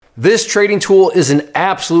This trading tool is an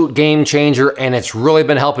absolute game changer and it's really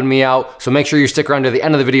been helping me out. So make sure you stick around to the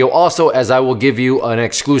end of the video also, as I will give you an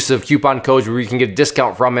exclusive coupon code where you can get a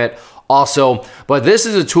discount from it also. But this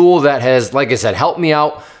is a tool that has, like I said, helped me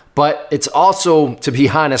out, but it's also, to be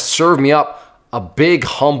honest, served me up a big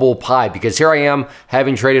humble pie, because here I am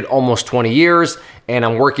having traded almost 20 years and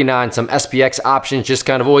I'm working on some SPX options, just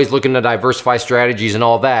kind of always looking to diversify strategies and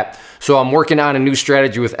all that. So I'm working on a new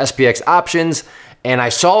strategy with SPX options, and I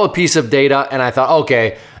saw a piece of data and I thought,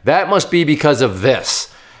 okay, that must be because of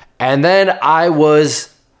this. And then I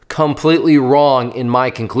was completely wrong in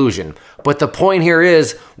my conclusion. But the point here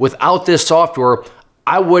is, without this software,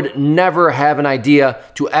 I would never have an idea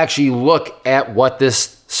to actually look at what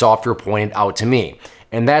this software pointed out to me.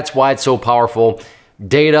 And that's why it's so powerful.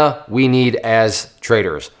 Data we need as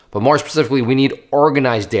traders. But more specifically, we need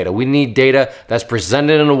organized data. We need data that's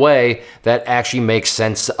presented in a way that actually makes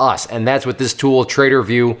sense to us. And that's what this tool,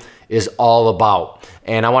 TraderView, is all about.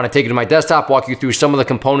 And I want to take you to my desktop, walk you through some of the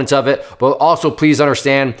components of it, but also please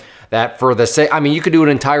understand that for the sake, I mean, you could do an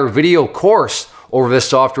entire video course over this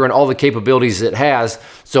software and all the capabilities it has.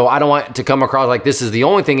 So I don't want it to come across like this is the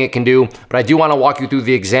only thing it can do, but I do want to walk you through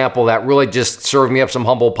the example that really just served me up some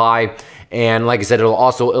humble pie. And like I said, it'll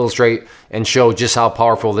also illustrate and show just how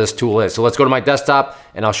powerful this tool is. So let's go to my desktop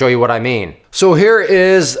and I'll show you what I mean. So here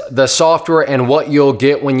is the software and what you'll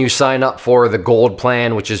get when you sign up for the gold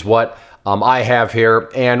plan, which is what I have here.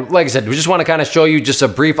 And like I said, we just want to kind of show you just a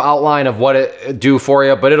brief outline of what it do for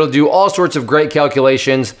you, but it'll do all sorts of great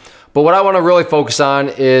calculations. But what I want to really focus on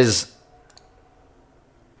is,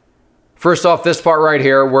 first off, this part right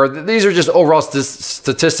here, where these are just overall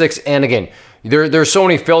statistics. And again, there's so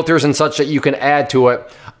many filters and such that you can add to it.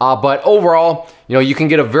 But overall, you know, you can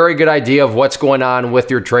get a very good idea of what's going on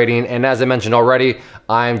with your trading. And as I mentioned already,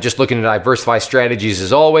 I'm just looking to diversify strategies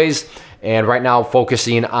as always. And right now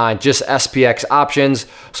focusing on just SPX options.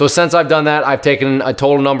 So since I've done that, I've taken a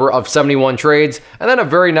total number of 71 trades, and then a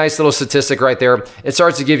very nice little statistic right there. It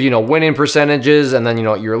starts to give you, winning percentages, and then,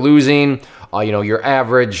 you're losing, your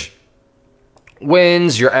average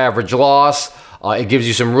wins, your average loss. It gives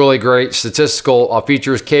you some really great statistical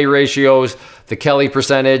features, K ratios, the Kelly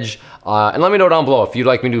percentage. And let me know down below if you'd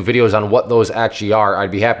like me to do videos on what those actually are.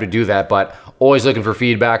 I'd be happy to do that, but always looking for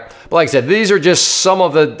feedback. But like I said, these are just some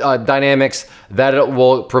of the dynamics that it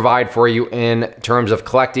will provide for you in terms of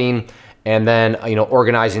collecting and then,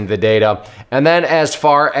 organizing the data. And then as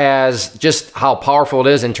far as just how powerful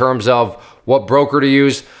it is in terms of what broker to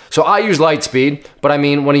use. So I use Lightspeed, but I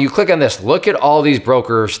mean, when you click on this, look at all these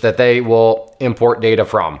brokers that they will import data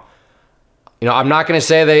from. I'm not going to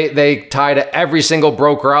say they tie to every single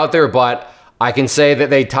broker out there, but I can say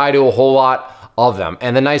that they tie to a whole lot of them.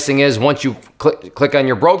 And the nice thing is, once you click on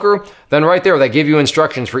your broker, then right there, they give you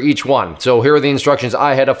instructions for each one. So here are the instructions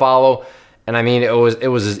I had to follow. And I mean, it was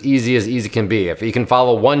as easy can be. If you can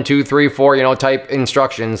follow 1, 2, 3, 4, type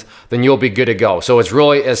instructions, then you'll be good to go. So it's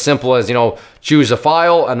really as simple as, choose a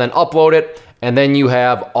file and then upload it. And then you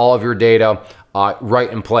have all of your data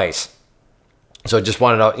right in place. So just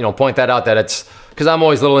wanted to, point that out, that it's, because I'm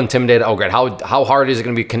always a little intimidated. Oh, great, how hard is it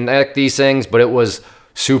going to be to connect these things? But it was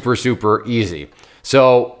super, super easy.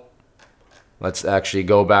 So let's actually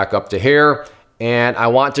go back up to here. And I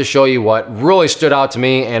want to show you what really stood out to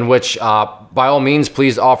me, and which, by all means,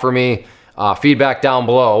 please offer me feedback down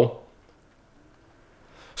below.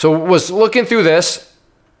 So was looking through this,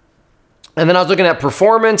 and then I was looking at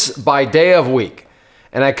performance by day of week.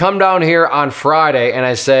 And I come down here on Friday and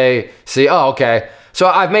I see, oh, okay. So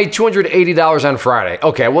I've made $280 on Friday.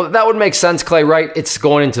 Okay, well, that would make sense, Clay, right? It's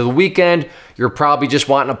going into the weekend. You're probably just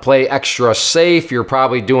wanting to play extra safe. You're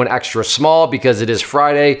probably doing extra small because it is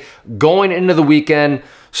Friday going into the weekend.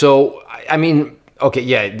 So, I mean, okay,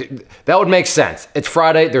 yeah, that would make sense. It's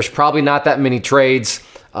Friday. There's probably not that many trades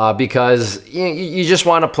because you just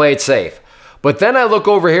want to play it safe. But then I look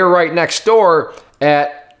over here right next door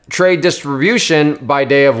at trade distribution by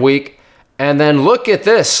day of week, and then look at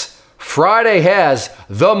this. Friday has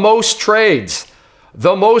the most trades.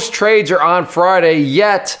 The most trades are on Friday,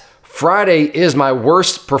 yet Friday is my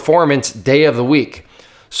worst performance day of the week.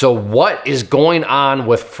 So what is going on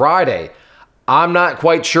with Friday? I'm not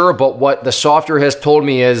quite sure, but what the software has told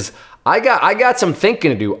me is I got some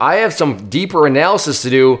thinking to do. I have some deeper analysis to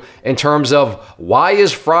do in terms of why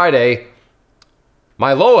is Friday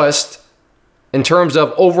my lowest in terms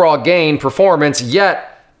of overall gain performance,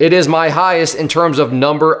 yet it is my highest in terms of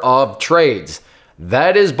number of trades.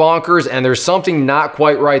 That is bonkers, and there's something not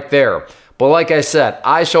quite right there. But like I said,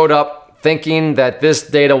 I showed up thinking that this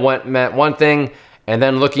data meant one thing, and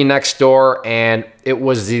then looking next door, and it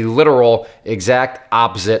was the literal exact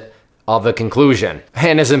opposite of the conclusion.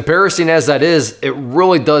 And as embarrassing as that is, it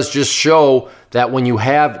really does just show that when you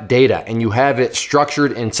have data and you have it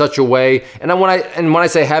structured in such a way, and when I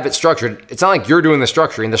say have it structured, it's not like you're doing the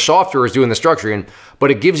structuring, the software is doing the structuring,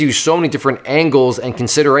 but it gives you so many different angles and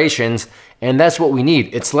considerations, and that's what we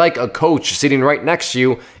need. It's like a coach sitting right next to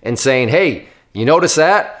you and saying, hey, you notice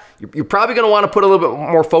that? You're probably gonna wanna put a little bit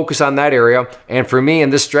more focus on that area. And for me in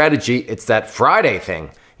this strategy, it's that Friday thing.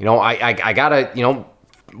 I gotta,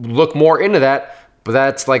 look more into that. But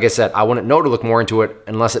that's, like I said, I wouldn't know to look more into it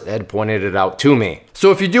unless it had pointed it out to me.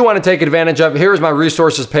 So if you do want to take advantage of it, here's my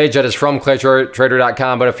resources page that is from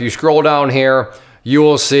claytrader.com. But if you scroll down here, you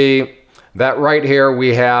will see that right here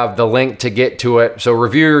we have the link to get to it. So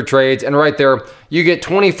review your trades, and right there you get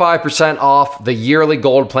 25% off the yearly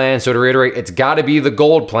gold plan. So to reiterate, it's got to be the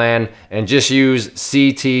gold plan, and just use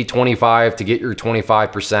CT25 to get your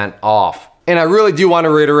 25% off. And I really do want to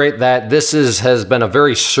reiterate that this has been a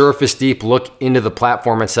very surface deep look into the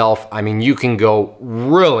platform itself. I mean, you can go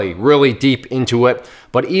really, really deep into it,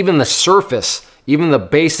 but even the surface, even the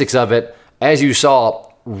basics of it, as you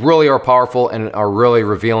saw, really are powerful and are really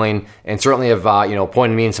revealing, and certainly have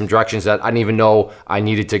pointed me in some directions that I didn't even know I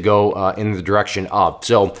needed to go in the direction of.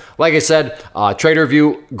 So like I said,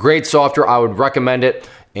 TraderView, great software. I would recommend it.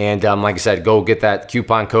 And like I said, go get that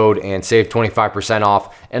coupon code and save 25%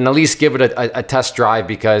 off, and at least give it a test drive,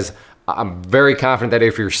 because I'm very confident that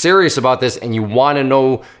if you're serious about this and you want to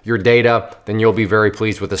know your data, then you'll be very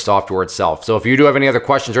pleased with the software itself. So if you do have any other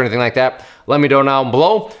questions or anything like that, let me know down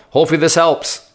below. Hopefully this helps.